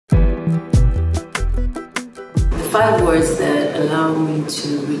5 words that allow me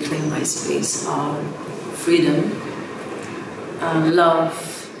to reclaim my space are freedom, love,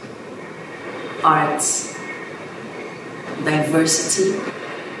 art, diversity,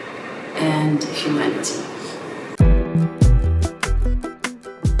 and humanity.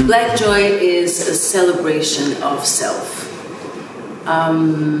 Black Joy is a celebration of self.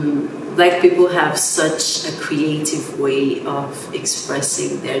 Black people have such a creative way of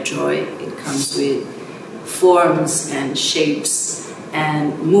expressing their joy. It comes with forms and shapes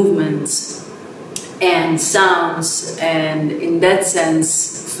and movements and sounds, and in that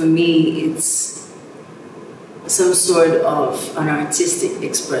sense, for me, it's some sort of an artistic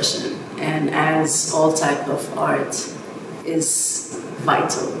expression, and as all type of art is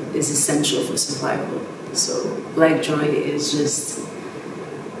vital, is essential for survival. So Black Joy is just,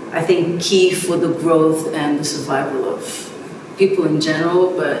 I think, key for the growth and the survival of people in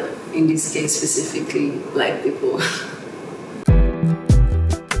general, but in this case specifically, Black people.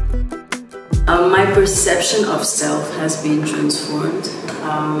 My perception of self has been transformed.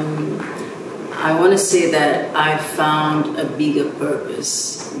 I want to say that I found a bigger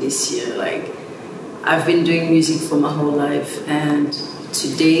purpose this year. Like, I've been doing music for my whole life, and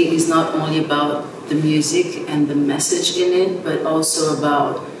today is not only about the music and the message in it, but also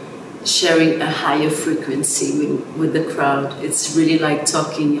about sharing a higher frequency with the crowd. It's really like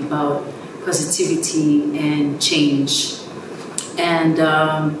talking about positivity and change. And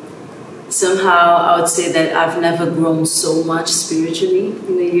somehow I would say that I've never grown so much spiritually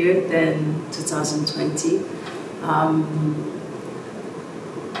in a year than 2020.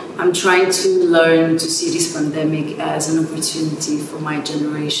 I'm trying to learn to see this pandemic as an opportunity for my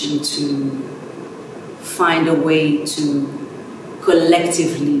generation to find a way to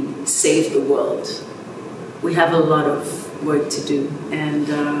collectively save the world. We have a lot of work to do, and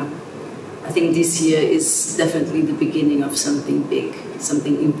I think this year is definitely the beginning of something big,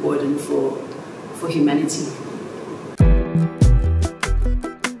 something important for humanity.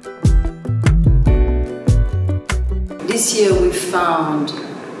 This year we found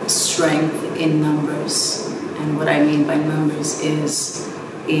strength in numbers, and what I mean by numbers is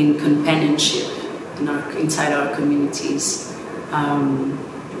in companionship inside our communities.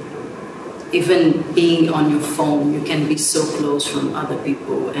 Even being on your phone, you can be so close from other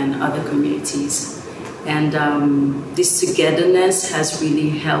people and other communities. And this togetherness has really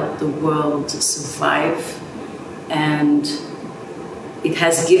helped the world survive, and it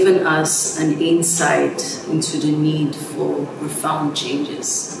has given us an insight into the need for profound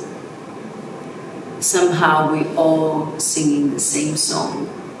changes. Somehow we all singing the same song,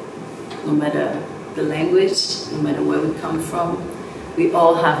 no matter the language, no matter where we come from. We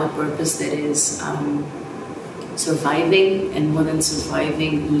all have a purpose that is surviving, and more than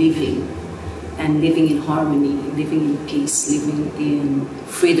surviving, living. And living in harmony, living in peace, living in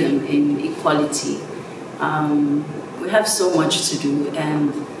freedom, in equality. We have so much to do,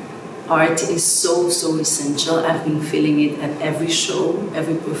 and art is so essential. I've been feeling it at every show,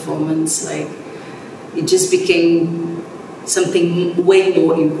 every performance. Like, it just became something way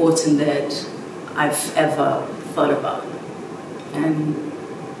more important than I've ever thought about. And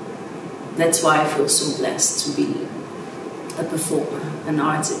that's why I feel so blessed to be a performer, an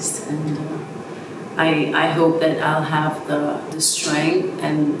artist. And I hope that I'll have the strength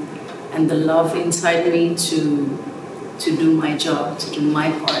and the love inside me to do my job, to do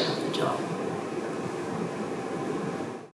my part.